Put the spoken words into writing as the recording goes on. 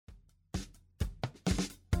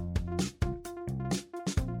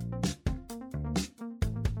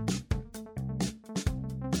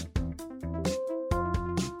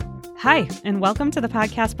Hi, and welcome to the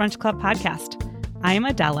Podcast Brunch Club podcast. I'm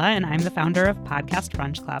Adela, and I'm the founder of Podcast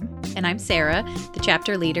Brunch Club. And I'm Sarah, the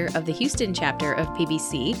chapter leader of the Houston chapter of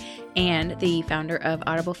PBC and the founder of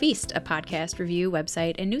Audible Feast, a podcast review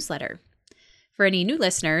website and newsletter. For any new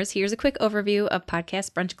listeners, here's a quick overview of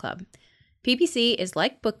Podcast Brunch Club. PBC is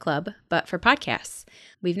like book club, but for podcasts.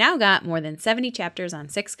 We've now got more than 70 chapters on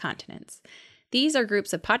 6 continents. These are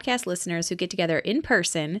groups of podcast listeners who get together in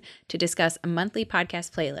person to discuss a monthly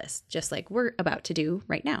podcast playlist, just like we're about to do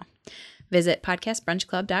right now. Visit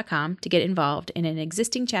podcastbrunchclub.com to get involved in an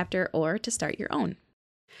existing chapter or to start your own.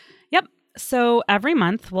 Yep. So every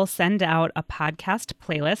month we'll send out a podcast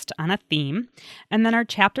playlist on a theme, and then our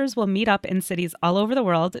chapters will meet up in cities all over the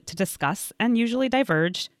world to discuss and usually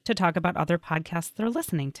diverge to talk about other podcasts they're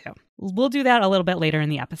listening to. We'll do that a little bit later in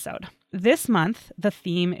the episode. This month, the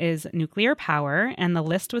theme is nuclear power, and the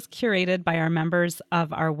list was curated by our members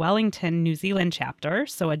of our Wellington, New Zealand chapter.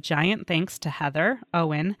 So a giant thanks to Heather,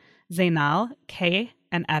 Owen, Zainal, Kay,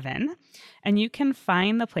 and Evan. And you can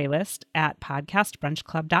find the playlist at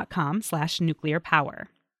podcastbrunchclub.com/nuclearpower.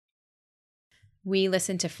 We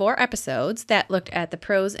listened to 4 episodes that looked at the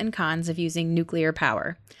pros and cons of using nuclear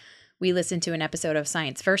power. We listened to an episode of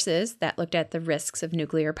Science Versus that looked at the risks of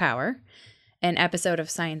nuclear power, an episode of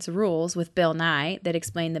Science Rules with Bill Nye that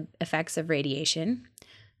explained the effects of radiation.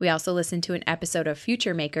 We also listened to an episode of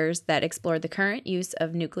Future Makers that explored the current use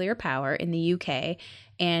of nuclear power in the UK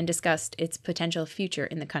and discussed its potential future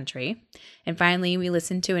in the country. And finally, we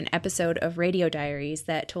listened to an episode of Radio Diaries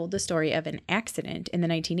that told the story of an accident in the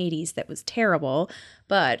 1980s that was terrible,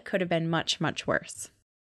 but could have been much, much worse.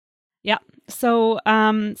 Yeah. So,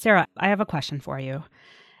 Sarah, I have a question for you.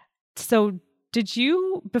 So,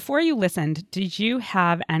 before you listened, did you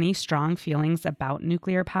have any strong feelings about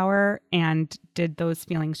nuclear power? And did those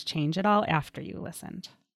feelings change at all after you listened?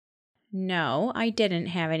 No, I didn't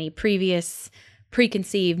have any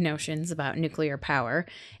preconceived notions about nuclear power.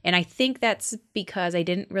 And I think that's because I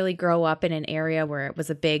didn't really grow up in an area where it was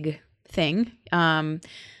a big thing. There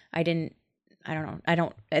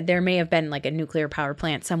may have been like a nuclear power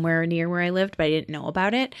plant somewhere near where I lived, but I didn't know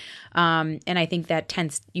about it. And I think that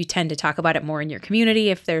you tend to talk about it more in your community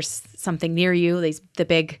if there's something near you, the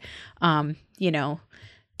big,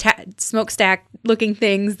 smokestack looking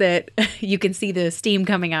things that you can see the steam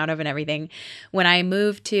coming out of and everything. When I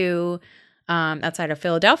moved to outside of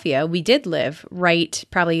Philadelphia, we did live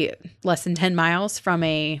probably less than 10 miles from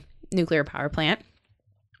a nuclear power plant.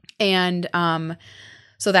 And,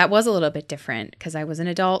 so that was a little bit different because I was an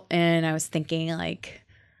adult and I was thinking like,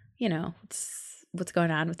 what's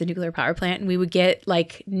going on with the nuclear power plant? And we would get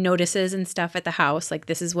like notices and stuff at the house. Like,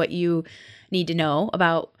 this is what you need to know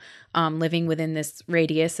about living within this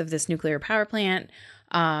radius of this nuclear power plant.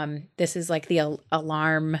 This is like the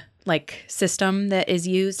alarm like system that is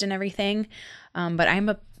used and everything. But I'm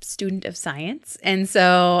a student of science. And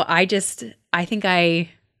so I think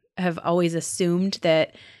I have always assumed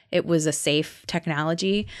that it was a safe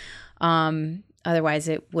technology. Otherwise,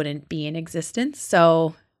 it wouldn't be in existence.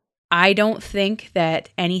 So I don't think that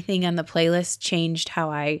anything on the playlist changed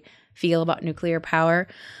how I feel about nuclear power.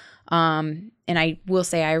 And I will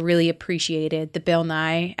say I really appreciated the Bill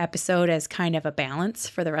Nye episode as kind of a balance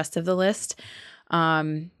for the rest of the list.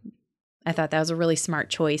 I thought that was a really smart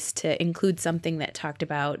choice to include something that talked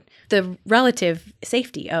about the relative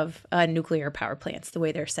safety of nuclear power plants, the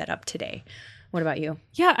way they're set up today. What about you?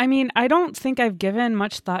 Yeah, I mean, I don't think I've given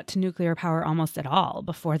much thought to nuclear power almost at all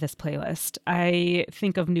before this playlist. I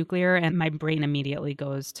think of nuclear and my brain immediately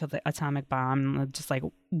goes to the atomic bomb, just like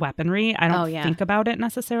weaponry. I don't think about it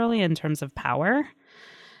necessarily in terms of power.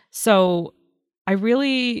 So I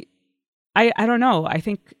don't know. I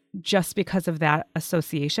think just because of that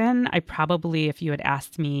association, I probably, if you had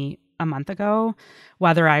asked me a month ago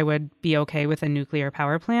whether I would be okay with a nuclear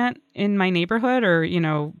power plant in my neighborhood or,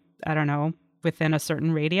 I don't know, within a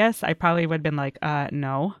certain radius, I probably would have been like,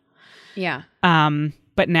 no. Yeah.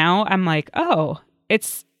 But now I'm like, oh,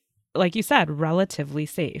 it's like you said, relatively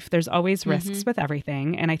safe. There's always risks with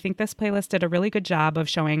everything. And I think this playlist did a really good job of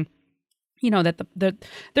showing, that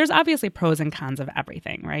there's obviously pros and cons of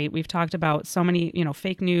everything, right? We've talked about so many,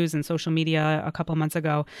 fake news and social media a couple months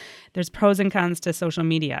ago. There's pros and cons to social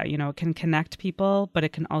media. It can connect people, but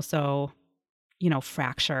it can also,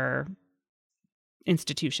 fracture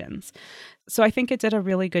institutions. So I think it did a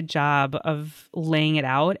really good job of laying it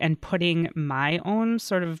out and putting my own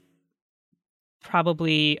sort of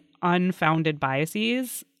probably unfounded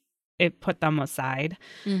biases, it put them aside.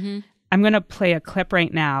 I'm going to play a clip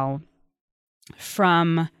right now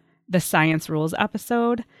from the Science Rules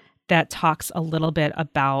episode that talks a little bit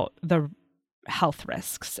about the health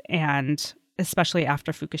risks and especially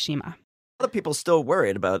after Fukushima. A lot of people still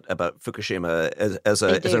worried about Fukushima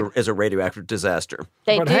as a radioactive disaster.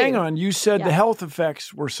 But hang on, you said the health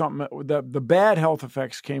effects were something. The bad health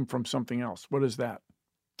effects came from something else. What is that?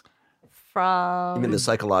 You mean the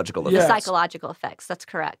psychological effects? Yes. The psychological effects. That's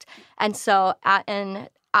correct. And so,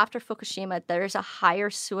 after Fukushima, there's a higher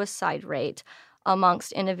suicide rate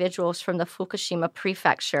amongst individuals from the Fukushima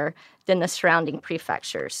prefecture than the surrounding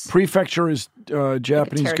prefectures. Prefecture is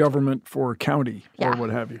Japanese government for county or what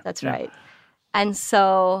have you. That's right. And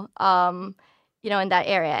so, in that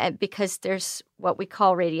area, because there's what we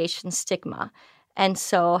call radiation stigma. And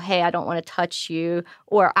so, hey, I don't want to touch you.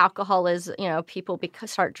 Or alcohol is, people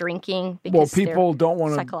start drinking because people don't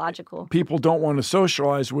want to psychological. People don't want to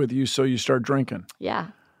socialize with you, so you start drinking. Yeah.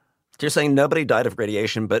 You're saying nobody died of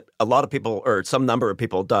radiation, but a lot of people, or some number of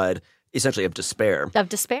people, died essentially of despair. Of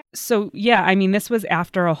despair. So, yeah, I mean, this was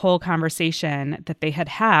after a whole conversation that they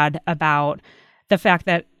had about the fact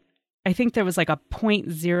that I think there was like a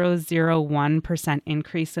 0.001%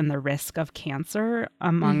 increase in the risk of cancer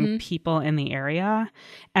among people in the area,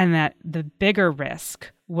 and that the bigger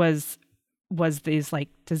risk was these like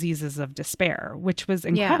diseases of despair, which was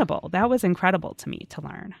incredible. That was incredible to me to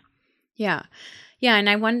learn. Yeah. Yeah. And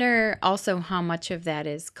I wonder also how much of that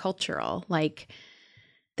is cultural, like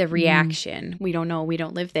the reaction. We don't know. We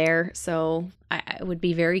don't live there. So I would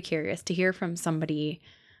be very curious to hear from somebody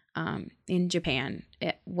in Japan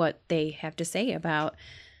what they have to say about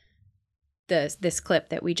this clip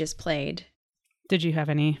that we just played. Did you have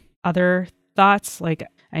any other thoughts? Like,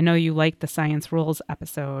 I know you liked the Science Rules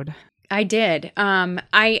episode. I did.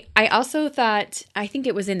 I also thought, I think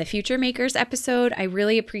it was in the Future Makers episode, I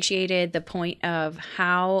really appreciated the point of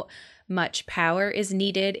how much power is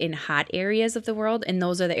needed in hot areas of the world. And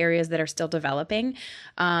those are the areas that are still developing.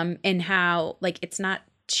 And how, like, it's not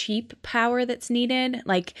cheap power that's needed.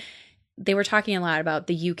 Like, they were talking a lot about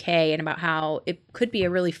the UK and about how it could be a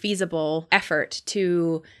really feasible effort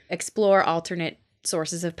to explore alternate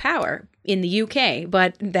sources of power in the UK,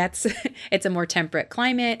 but it's a more temperate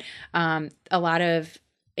climate. A lot of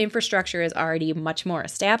infrastructure is already much more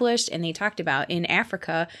established, and they talked about in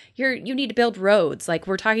Africa, you need to build roads. Like,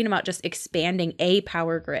 we're talking about just expanding a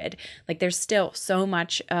power grid. Like, there's still so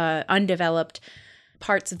much undeveloped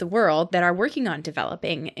parts of the world that are working on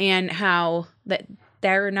developing, and how that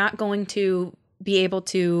they're not going to be able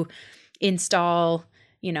to install,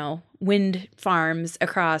 wind farms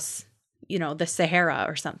across, the Sahara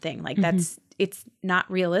or something. Like, it's not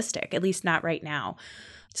realistic, at least not right now.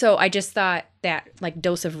 So I just thought that, like,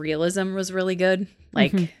 dose of realism was really good.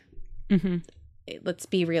 Like, let's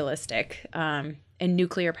be realistic. And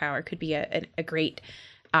nuclear power could be a great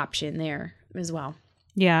option there as well.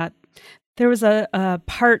 Yeah. There was a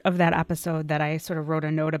part of that episode that I sort of wrote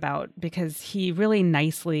a note about, because he really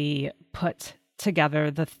nicely put together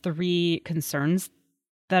the three concerns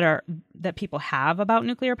that people have about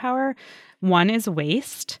nuclear power. One is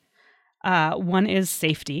waste, one is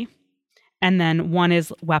safety, and then one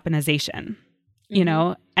is weaponization.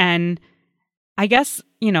 And I guess,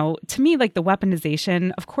 to me, like, the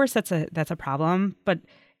weaponization, of course that's a problem, but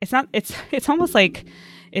it's not. It's almost like,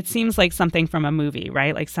 it seems like something from a movie,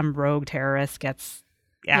 right? Like some rogue terrorist gets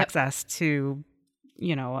access to,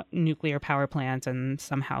 nuclear power plants and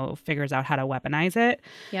somehow figures out how to weaponize it.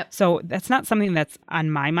 Yep. So that's not something that's on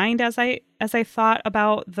my mind as I thought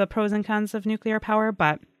about the pros and cons of nuclear power,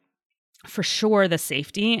 but for sure the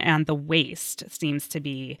safety and the waste seems to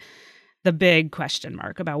be the big question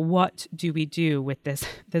mark about what do we do with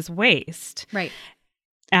this waste. Right.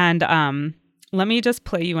 And let me just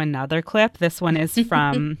play you another clip. This one is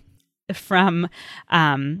from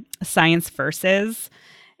Science Versus,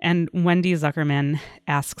 and Wendy Zuckerman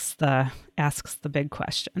asks the big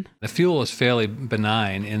question. The fuel is fairly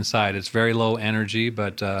benign inside. It's very low energy,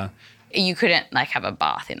 but you couldn't have a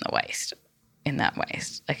bath in that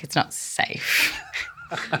waste. Like, it's not safe.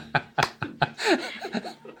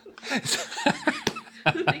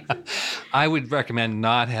 I would recommend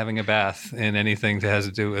not having a bath in anything that has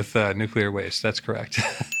to do with nuclear waste. That's correct.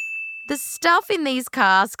 The stuff in these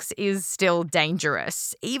casks is still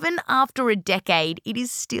dangerous. Even after a decade, it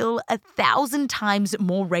is still 1,000 times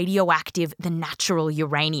more radioactive than natural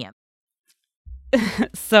uranium.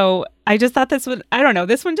 So I just thought this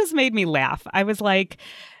one just made me laugh. I was like,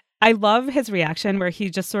 I love his reaction where he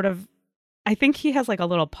just sort of, I think he has like a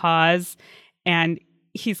little pause, and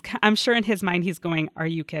I'm sure in his mind he's going, "Are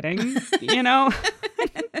you kidding?"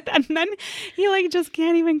 And then he like just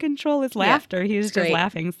can't even control his laughter. He's just great.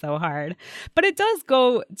 laughing so hard. But it does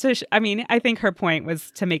go to, I mean, I think her point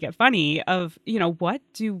was to make it funny of, you know, what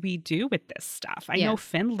do we do with this stuff? I know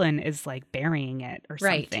Finland is like burying it or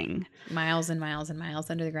something. Miles and miles and miles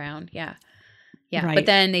under the ground. Yeah. Yeah. Right. But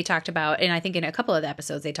then they talked about, and I think in a couple of the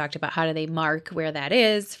episodes, they talked about how do they mark where that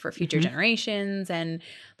is for future generations. And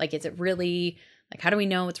like, is it really, like, how do we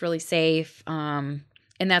know it's really safe?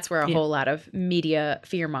 And that's where a whole lot of media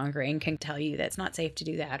fear mongering can tell you that it's not safe to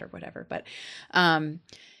do that or whatever. But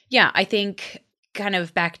yeah, I think kind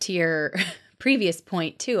of back to your previous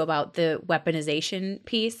point too about the weaponization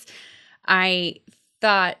piece. I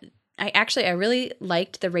really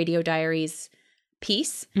liked the Radio Diaries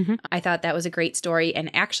piece. I thought that was a great story.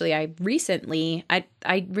 And actually, I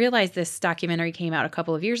realized this documentary came out a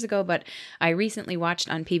couple of years ago, but I recently watched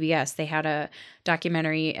on PBS. They had a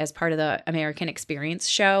documentary as part of the American Experience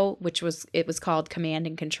show, it was called Command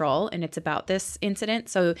and Control, and it's about this incident.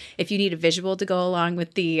 So if you need a visual to go along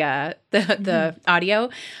with the audio,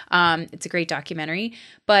 it's a great documentary.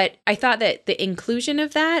 But I thought that the inclusion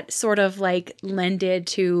of that sort of like lended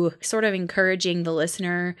to sort of encouraging the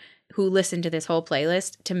listener who listened to this whole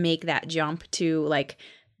playlist to make that jump to like,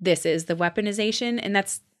 this is the weaponization. And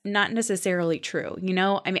that's not necessarily true. You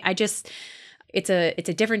know, I mean, it's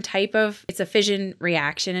a different type of, it's a fission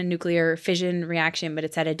reaction, a nuclear fission reaction, but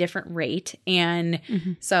it's at a different rate. And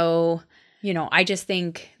so, you know, I just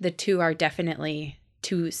think the two are definitely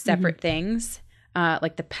two separate things.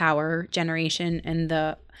 Like the power generation and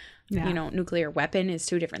the, you know, nuclear weapon is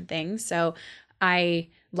two different things. So I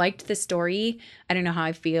liked the story. I don't know how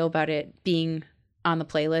I feel about it being on the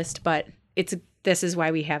playlist, but this is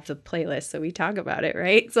why we have the playlist, so we talk about it,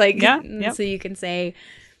 right? It's like, so you can say,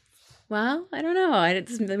 well, I don't know,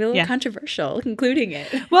 it's a little controversial including it.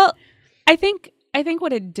 Well, I think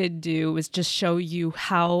what it did do was just show you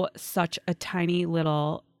how such a tiny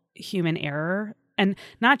little human error, and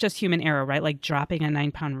not just human error, right? Like dropping a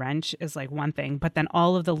 9-pound wrench is like one thing, but then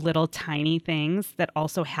all of the little tiny things that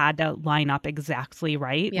also had to line up exactly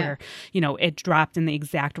right, where, you know, it dropped in the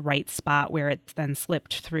exact right spot where it then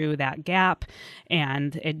slipped through that gap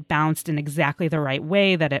and it bounced in exactly the right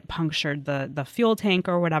way that it punctured the fuel tank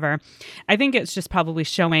or whatever. I think it's just probably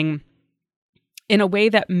showing in a way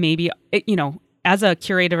that maybe, you know, as a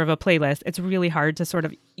curator of a playlist, it's really hard to sort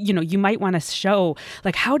of, you know, you might want to show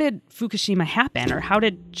like, how did Fukushima happen or how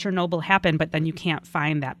did Chernobyl happen? But then you can't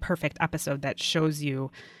find that perfect episode that shows you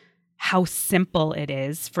how simple it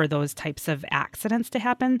is for those types of accidents to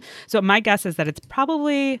happen. So my guess is that it's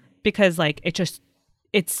probably because like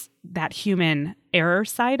it's that human error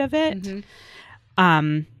side of it.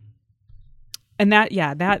 And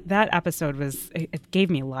that episode it gave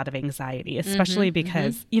me a lot of anxiety, especially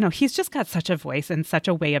because, you know, he's just got such a voice and such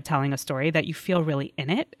a way of telling a story that you feel really in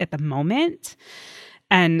it at the moment.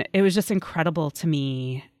 And it was just incredible to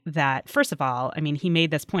me that, first of all, I mean, he made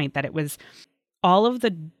this point that it was all of the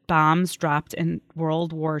bombs dropped in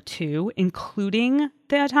World War II, including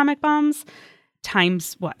the atomic bombs,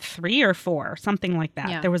 times 3 or 4, something like that.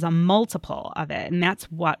 Yeah. There was a multiple of it. And that's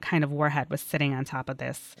what kind of warhead was sitting on top of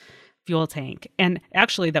this fuel tank. And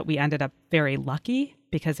actually that we ended up very lucky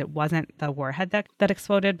because it wasn't the warhead that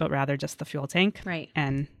exploded, but rather just the fuel tank. Right.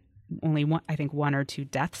 And only one or two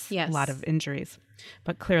deaths, a lot of injuries.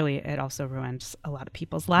 But clearly it also ruined a lot of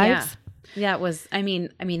people's lives. Yeah, it was, I mean,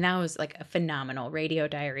 that was like a phenomenal Radio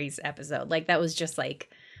Diaries episode. Like that was just like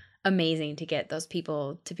amazing to get those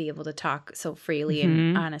people to be able to talk so freely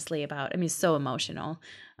and honestly about, I mean, so emotional.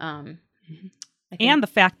 And the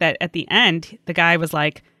fact that at the end, the guy was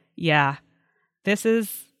like, yeah, this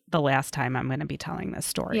is the last time I'm going to be telling this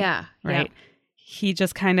story. Yeah. Right. Yeah. He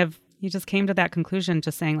just came to that conclusion,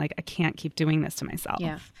 just saying like, I can't keep doing this to myself.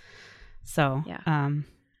 Yeah. So,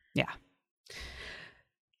 yeah.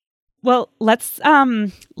 Well, let's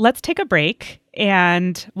take a break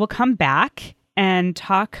and we'll come back and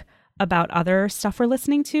talk about other stuff we're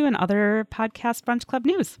listening to and other Podcast Brunch Club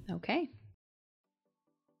news. Okay.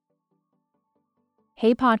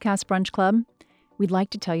 Hey, Podcast Brunch Club. We'd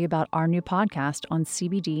like to tell you about our new podcast on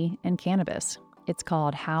CBD and cannabis. It's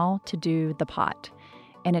called How to Do the Pot,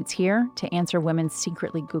 and it's here to answer women's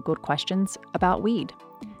secretly Googled questions about weed.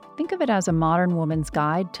 Think of it as a modern woman's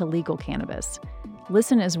guide to legal cannabis.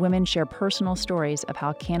 Listen as women share personal stories of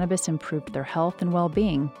how cannabis improved their health and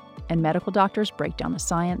well-being, and medical doctors break down the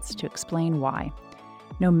science to explain why.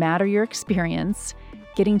 No matter your experience,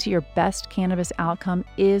 getting to your best cannabis outcome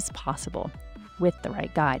is possible with the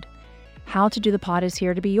right guide. How to Do the Pot is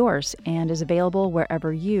here to be yours and is available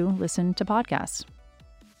wherever you listen to podcasts.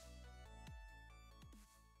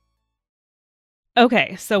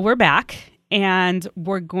 Okay, so we're back. And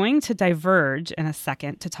we're going to diverge in a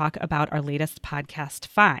second to talk about our latest podcast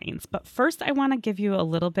finds. But first, I want to give you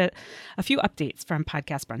a few updates from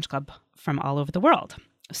Podcast Brunch Club from all over the world.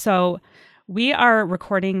 So we are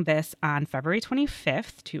recording this on February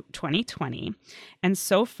 25th, 2020. And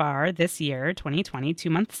so far this year, 2020, 2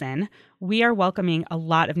 months in, we are welcoming a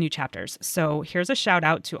lot of new chapters. So here's a shout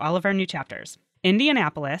out to all of our new chapters: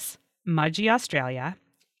 Indianapolis, Mudgee, Australia,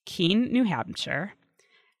 Keene, New Hampshire,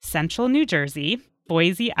 Central New Jersey,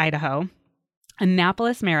 Boise, Idaho,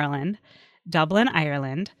 Annapolis, Maryland, Dublin,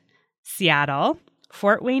 Ireland, Seattle,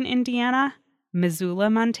 Fort Wayne, Indiana, Missoula,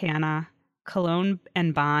 Montana, Cologne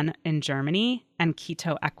and Bonn in Germany, and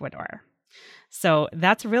Quito, Ecuador. So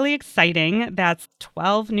that's really exciting. That's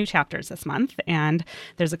 12 new chapters this month, and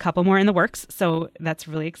there's a couple more in the works. So that's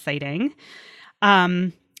really exciting.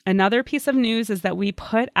 Another piece of news is that we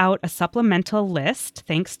put out a supplemental list,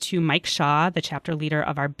 thanks to Mike Shaw, the chapter leader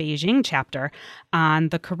of our Beijing chapter, on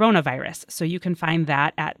the coronavirus. So you can find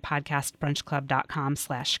that at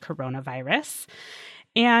podcastbrunchclub.com/coronavirus.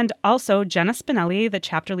 And also, Jenna Spinelli, the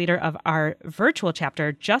chapter leader of our virtual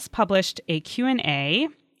chapter, just published a Q&A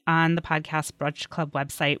on the Podcast Brunch Club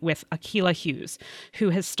website with Akilah Hughes, who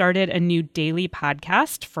has started a new daily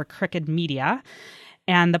podcast for Crooked Media.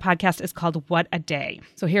 And the podcast is called What a Day.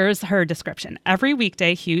 So here's her description. Every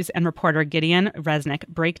weekday, Hughes and reporter Gideon Resnick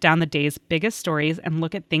break down the day's biggest stories and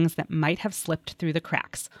look at things that might have slipped through the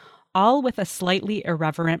cracks, all with a slightly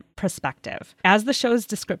irreverent perspective. As the show's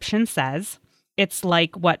description says, it's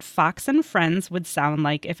like what Fox and Friends would sound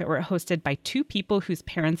like if it were hosted by two people whose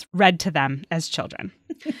parents read to them as children,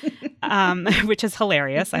 which is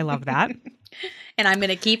hilarious. I love that. And I'm going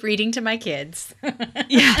to keep reading to my kids.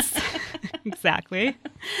 Yes, exactly.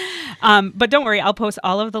 But don't worry, I'll post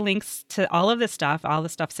all of the links to all of this stuff, all the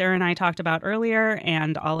stuff Sarah and I talked about earlier,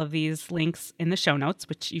 and all of these links in the show notes,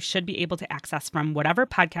 which you should be able to access from whatever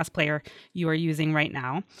podcast player you are using right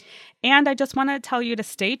now. And I just want to tell you to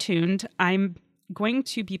stay tuned. I'm going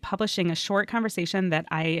to be publishing a short conversation that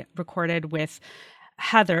I recorded with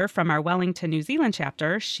Heather from our Wellington, New Zealand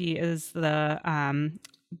chapter. She is the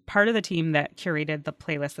part of the team that curated the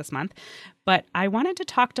playlist this month. But I wanted to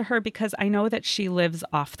talk to her because I know that she lives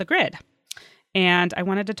off the grid. And I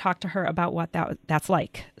wanted to talk to her about what that's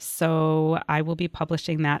like. So I will be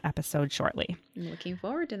publishing that episode shortly. I'm looking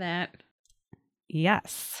forward to that.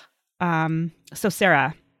 Yes. So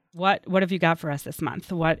Sarah, what have you got for us this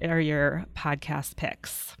month? What are your podcast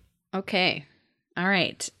picks? Okay. All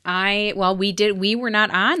right. We were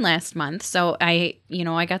not on last month, so I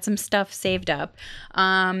got some stuff saved up.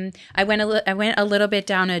 I went a little bit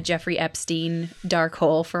down a Jeffrey Epstein dark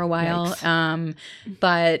hole for a while.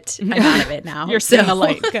 But I'm out of it now. You're seeing the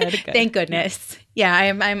light. Good. Thank goodness. Yeah,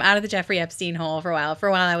 I'm out of the Jeffrey Epstein hole for a while. For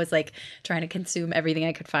a while, I was like trying to consume everything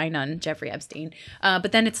I could find on Jeffrey Epstein.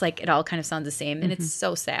 But then it's like it all kind of sounds the same, and it's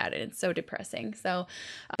so sad and it's so depressing. So,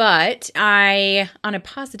 but on a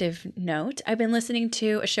positive note, I've been listening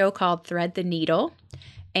to a show called Thread the Needle,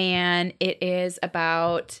 and it is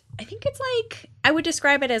about, I think it's like, I would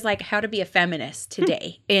describe it as like how to be a feminist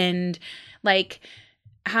today, and like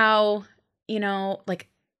how, like,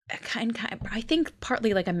 I think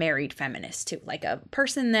partly like a married feminist too, like a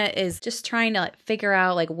person that is just trying to like figure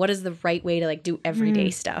out like what is the right way to like do everyday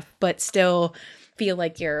stuff, but still feel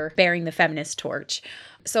like you're bearing the feminist torch.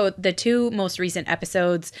 So the two most recent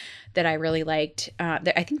episodes that I really liked,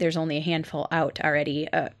 I think there's only a handful out already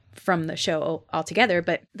from the show altogether,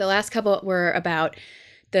 but the last couple were about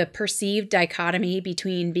the perceived dichotomy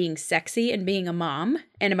between being sexy and being a mom,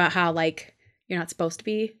 and about how like you're not supposed to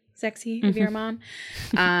be sexy if you're a mom.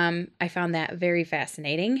 I found that very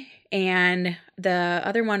fascinating. And the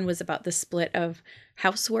other one was about the split of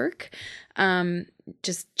housework,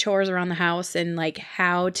 just chores around the house, and like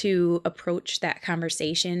how to approach that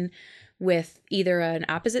conversation with either an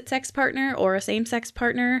opposite sex partner or a same sex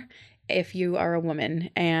partner if you are a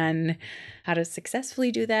woman, and how to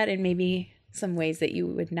successfully do that, and maybe some ways that you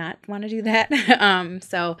would not want to do that.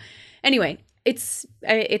 So anyway, it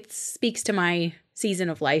speaks to my season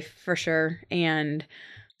of life for sure, and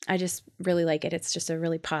I just really like it. It's just a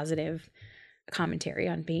really positive commentary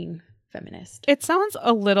on being feminist. It sounds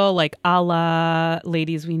a little like a la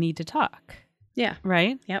Ladies We Need to Talk. Yeah.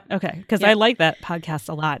 Right? Yep. Okay. Because yep. I like that podcast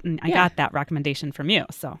a lot, and I got that recommendation from you.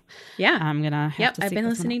 So yeah, I'm going to have to I've been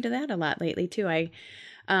listening to that a lot lately too. I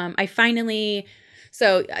finally,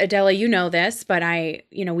 so Adela, you know this, but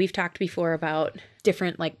we've talked before about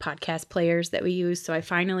different like podcast players that we use. So I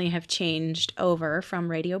finally have changed over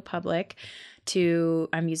from Radio Public to,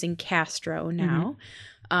 I'm using Castro now.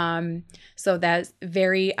 So that's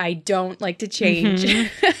I don't like to change.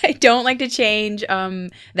 I don't like to change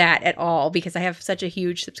that at all because I have such a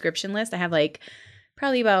huge subscription list. I have like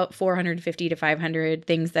probably about 450 to 500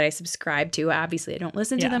 things that I subscribe to. Obviously, I don't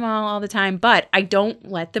listen to them all the time, but I don't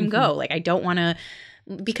let them go. Like I don't want to,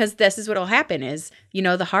 because this is what will happen is,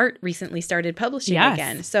 The Heart recently started publishing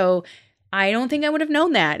again. So I don't think I would have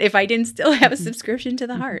known that if I didn't still have a subscription to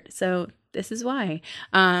The Heart. So this is why.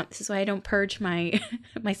 This is why I don't purge my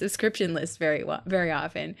my subscription list very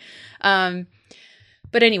often.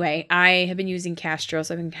 But anyway, I have been using Castro,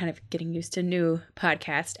 so I've been kind of getting used to a new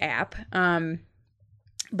podcast app.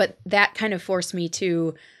 But that kind of forced me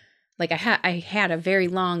to, like, I had a very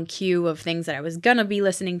long queue of things that I was going to be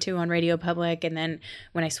listening to on Radio Public. And then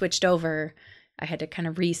when I switched over, I had to kind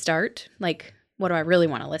of restart, like, what do I really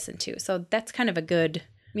want to listen to? So that's kind of a good,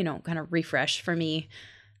 kind of refresh for me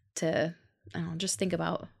to, I don't know, just think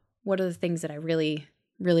about what are the things that I really,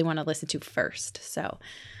 really want to listen to first. So,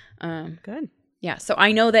 good. Yeah, so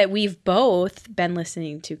I know that we've both been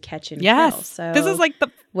listening to Catch and Kill. So this is like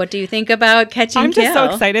what do you think about Catch and Kill? I'm just so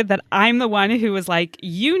excited that I'm the one who was like,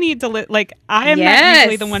 you need to I am not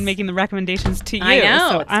usually the one making the recommendations to you. I know,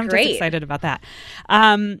 so it's I'm great. just excited about that.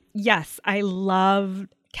 Yes, I love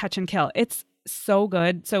Catch and Kill. It's so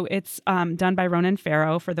good. So it's done by Ronan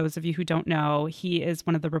Farrow. For those of you who don't know, he is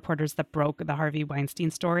one of the reporters that broke the Harvey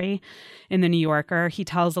Weinstein story in the New Yorker. He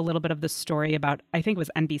tells a little bit of the story about, I think it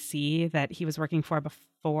was NBC that he was working for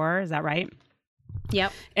before. Is that right?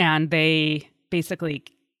 Yep. And they basically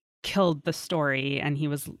killed the story, and he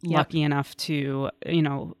was lucky enough to,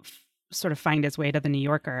 sort of find his way to the New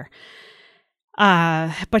Yorker.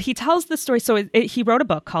 But he tells the story. So he wrote a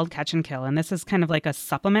book called Catch and Kill, and this is kind of like a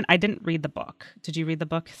supplement. I didn't read the book. Did you read the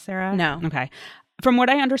book, Sarah? No. Okay. From what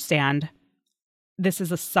I understand, this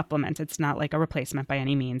is a supplement. It's not like a replacement by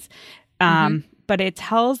any means. But it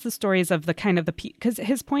tells the stories of because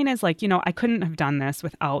his point is like, I couldn't have done this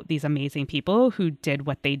without these amazing people who did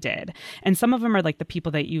what they did. And some of them are like the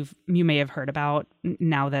people that you may have heard about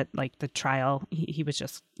now that like the trial, he was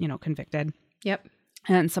just, convicted. Yep.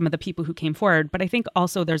 And some of the people who came forward. But I think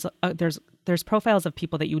also there's profiles of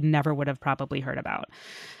people that you never would have probably heard about.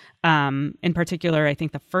 In particular, I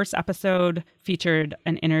think the first episode featured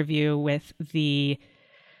an interview with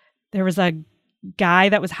there was a guy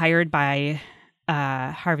that was hired by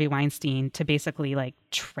Harvey Weinstein to basically like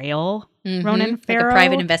trail Ronan Farrow. Like a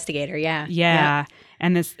private investigator, yeah. Yeah.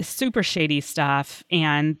 And this super shady stuff.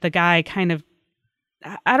 And the guy kind of,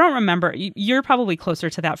 I don't remember. You're probably closer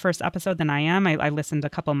to that first episode than I am. I listened a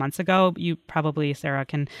couple months ago. You probably, Sarah,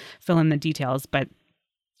 can fill in the details. But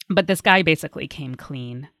this guy basically came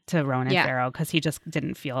clean to Ronan Farrow because he just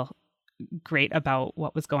didn't feel great about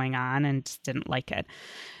what was going on and just didn't like it.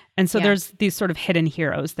 And so there's these sort of hidden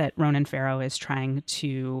heroes that Ronan Farrow is trying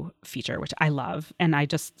to feature, which I love. And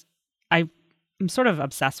I'm sort of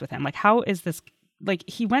obsessed with him. Like, how is this? Like,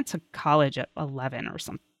 he went to college at 11 or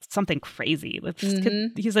something crazy.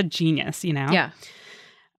 He's a genius, Yeah.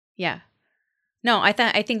 Yeah. No, I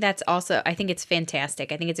think that's also, I think it's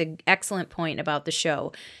fantastic. I think it's an excellent point about the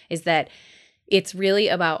show is that it's really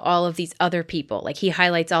about all of these other people. Like, he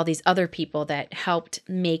highlights all these other people that helped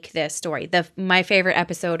make this story. My favorite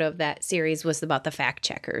episode of that series was about the fact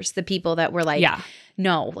checkers, the people that were like,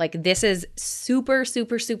 no, like, this is super,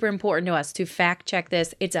 super, super important to us to fact check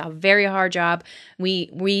this. It's a very hard job.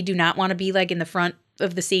 We do not want to be like in the front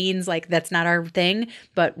of the scenes. Like, that's not our thing.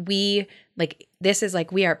 But we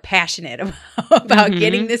are passionate about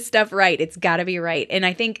getting this stuff right. It's got to be right. And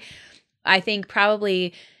I think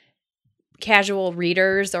probably casual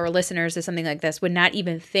readers or listeners to something like this would not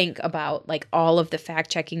even think about like all of the fact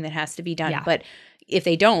checking that has to be done. But if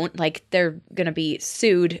they don't, like, they're going to be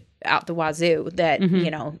sued out the wazoo that,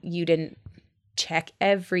 you didn't check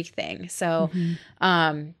everything. So,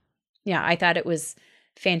 I thought it was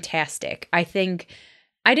fantastic. I think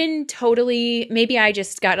I didn't totally, maybe I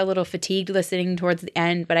just got a little fatigued listening towards the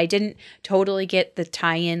end, but I didn't totally get the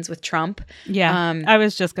tie-ins with Trump. Yeah, I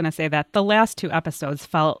was just going to say that. The last two episodes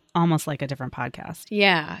felt almost like a different podcast.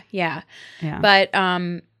 Yeah. But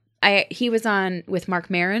he was on with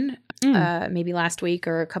Marc Maron maybe last week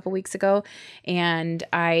or a couple weeks ago, and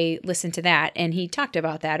I listened to that, and he talked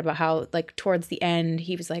about that, about how like towards the end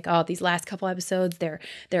he was like, oh, these last couple episodes they're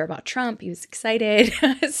about Trump. He was excited.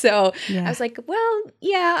 So I was like, well,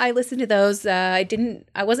 yeah, I listened to those. I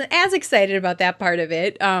wasn't as excited about that part of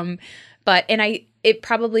it. It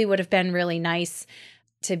probably would have been really nice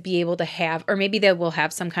to be able to have, or maybe they will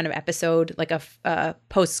have some kind of episode, like a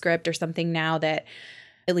postscript or something now that,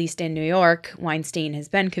 at least in New York, Weinstein has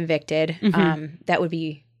been convicted. That would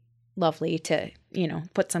be lovely to,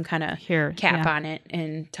 put some kind of cap on it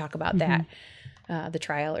and talk about that, the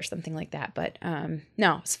trial or something like that. But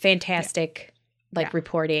no, it's fantastic,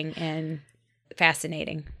 reporting and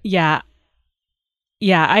fascinating. Yeah.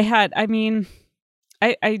 Yeah.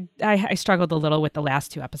 I struggled a little with the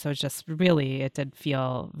last 2 episodes. Just really, it did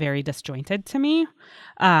feel very disjointed to me.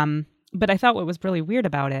 But I thought what was really weird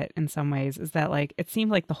about it in some ways is that it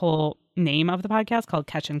seemed like the whole name of the podcast, called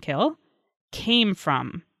Catch and Kill, came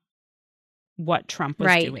from what Trump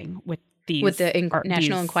was doing with these, with the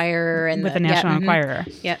National Enquirer and with the National Enquirer.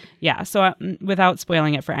 Yeah. Yeah. So without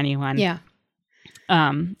spoiling it for anyone. Yeah.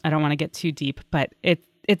 I don't want to get too deep, but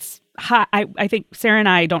it's hot. I think Sarah and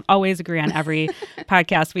I don't always agree on every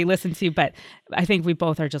podcast we listen to, but I think we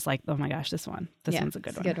both are just like, oh my gosh, this one's a good one. It's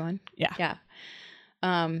a good one. Yeah. Yeah.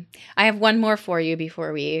 I have one more for you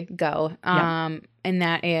before we go. And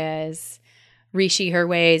that is Rishi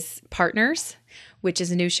Hirway's Partners, which is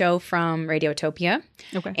a new show from Radiotopia.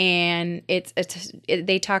 Okay. And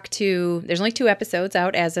they talk to, there's only 2 episodes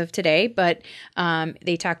out as of today, but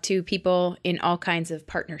they talk to people in all kinds of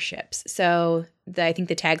partnerships. So I think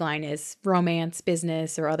the tagline is romance,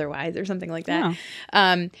 business, or otherwise, or something like that.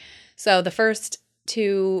 Oh. So the first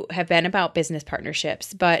 2 have been about business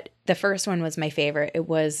partnerships, but the first one was my favorite. It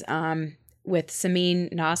was with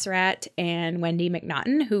Samin Nosrat and Wendy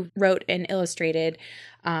McNaughton, who wrote and illustrated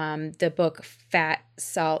the book Fat,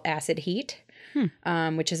 Salt, Acid, Heat,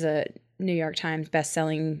 which is a New York Times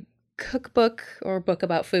bestselling cookbook or book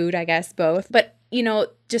about food, I guess, both. But,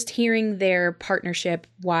 just hearing their partnership,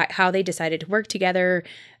 how they decided to work together.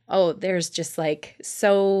 Oh, there's just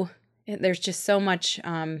so much,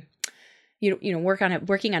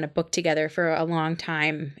 working on a book together for a long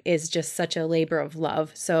time is just such a labor of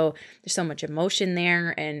love. So there's so much emotion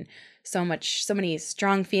there and so many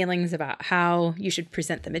strong feelings about how you should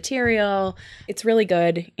present the material. It's really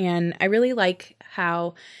good. And I really like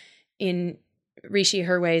how in Rishi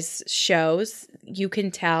Hirway's shows, you can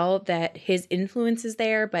tell that his influence is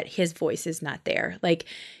there, but his voice is not there.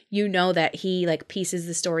 That he pieces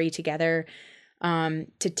the story together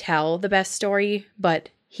to tell the best story, but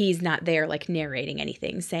he's not there narrating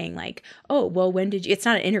anything, saying oh, well, when did you, it's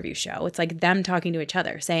not an interview show. It's them talking to each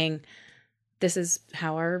other saying, this is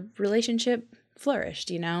how our relationship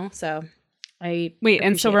flourished, So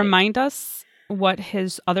remind us what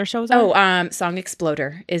his other shows are. Oh, Song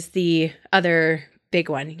Exploder is the other big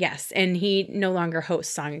one. Yes. And he no longer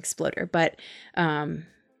hosts Song Exploder, but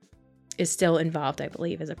is still involved, I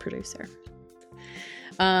believe, as a producer.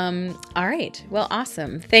 All right. Well,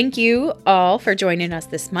 awesome. Thank you all for joining us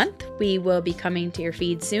this month. We will be coming to your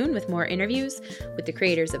feed soon with more interviews with the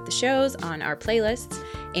creators of the shows on our playlists.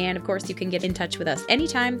 And of course, you can get in touch with us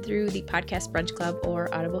anytime through the Podcast Brunch Club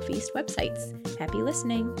or Audible Feast websites. Happy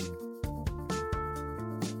listening.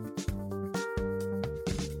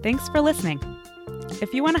 Thanks for listening.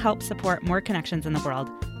 If you want to help support more connections in the world,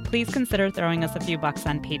 please consider throwing us a few bucks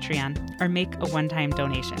on Patreon or make a one-time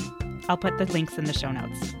donation. I'll put the links in the show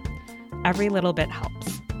notes. Every little bit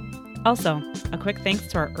helps. Also, a quick thanks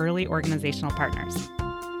to our early organizational partners.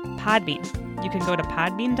 Podbean. You can go to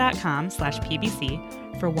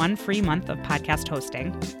podbean.com/PBC for 1 free month of podcast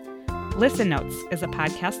hosting. Listen Notes is a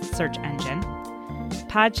podcast search engine.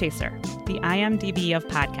 Podchaser, the IMDb of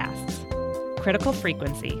podcasts. Critical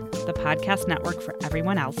Frequency, the podcast network for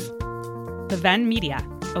everyone else. The Venn Media,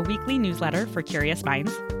 a weekly newsletter for curious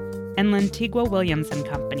minds. And Lantigua Williams &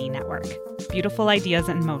 Company Network, Beautiful Ideas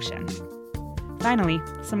in Motion. Finally,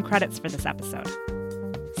 some credits for this episode.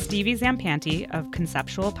 Stevie Zampanti of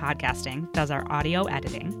Conceptual Podcasting does our audio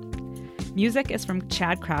editing. Music is from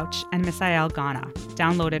Chad Crouch and Misael Ghana,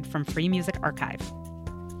 downloaded from Free Music Archive.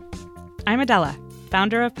 I'm Adela,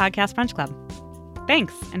 founder of Podcast Brunch Club.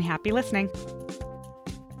 Thanks, and happy listening.